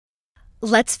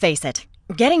Let's face it,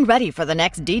 getting ready for the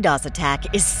next DDoS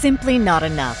attack is simply not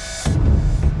enough.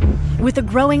 With the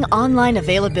growing online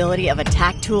availability of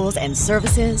attack tools and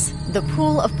services, the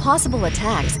pool of possible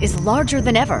attacks is larger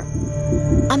than ever.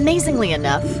 Amazingly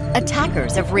enough,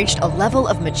 attackers have reached a level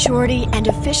of maturity and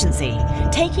efficiency,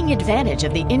 taking advantage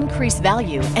of the increased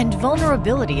value and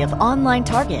vulnerability of online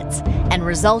targets, and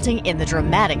resulting in the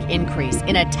dramatic increase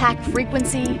in attack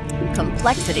frequency,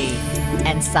 complexity,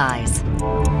 and size.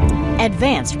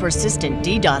 Advanced persistent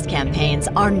DDoS campaigns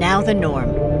are now the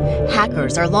norm.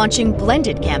 Hackers are launching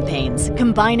blended campaigns,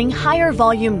 combining higher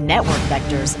volume network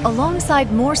vectors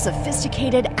alongside more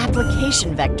sophisticated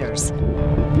application vectors.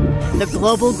 The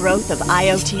global growth of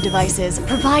IoT devices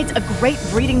provides a great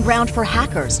breeding ground for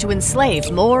hackers to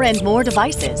enslave more and more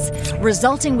devices,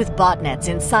 resulting with botnets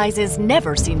in sizes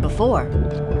never seen before.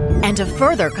 And to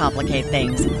further complicate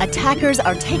things, attackers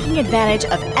are taking advantage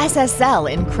of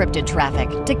SSL encrypted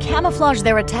traffic to camouflage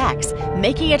their attacks,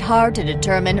 making it hard to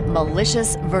determine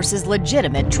malicious versus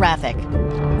legitimate traffic.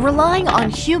 Relying on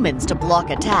humans to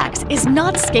block attacks is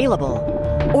not scalable.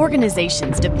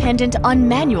 Organizations dependent on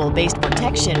manual-based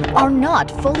protection are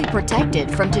not fully protected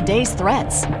from today's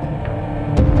threats.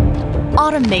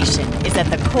 Automation is at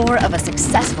the core of a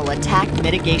successful attack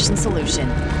mitigation solution.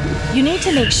 You need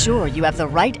to make sure you have the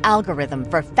right algorithm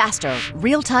for faster,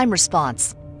 real-time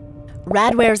response.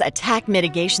 Radware's attack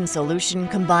mitigation solution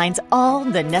combines all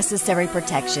the necessary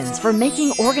protections for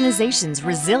making organizations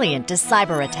resilient to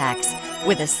cyber attacks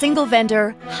with a single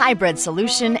vendor, hybrid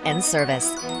solution and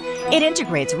service. It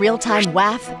integrates real-time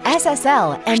WAF,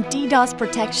 SSL, and DDoS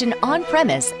protection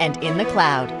on-premise and in the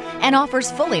cloud, and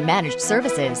offers fully managed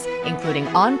services, including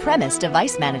on-premise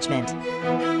device management.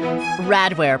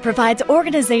 Radware provides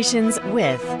organizations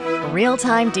with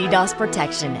real-time DDoS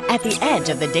protection at the edge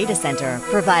of the data center,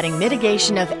 providing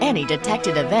mitigation of any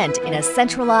detected event in a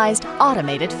centralized,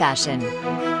 automated fashion.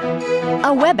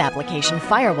 A web application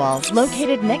firewall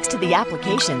located next to the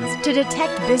applications to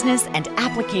detect business and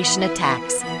application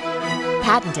attacks.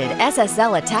 Patented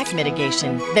SSL attack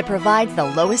mitigation that provides the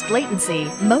lowest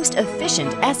latency, most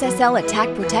efficient SSL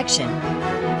attack protection.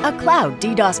 A cloud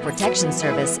DDoS protection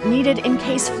service needed in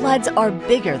case floods are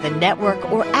bigger than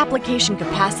network or application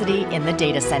capacity in the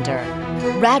data center.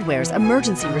 Radware's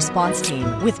emergency response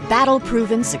team with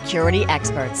battle-proven security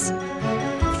experts.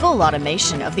 Full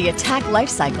automation of the attack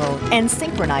lifecycle and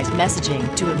synchronized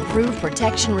messaging to improve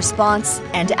protection response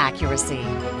and accuracy.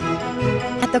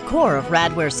 At the core of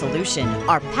Radware's solution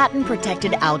are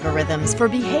patent-protected algorithms for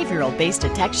behavioral-based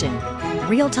detection,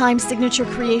 real-time signature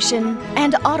creation,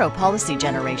 and auto-policy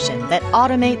generation that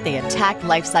automate the attack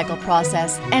lifecycle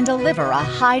process and deliver a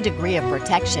high degree of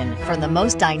protection from the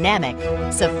most dynamic,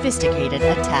 sophisticated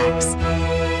attacks.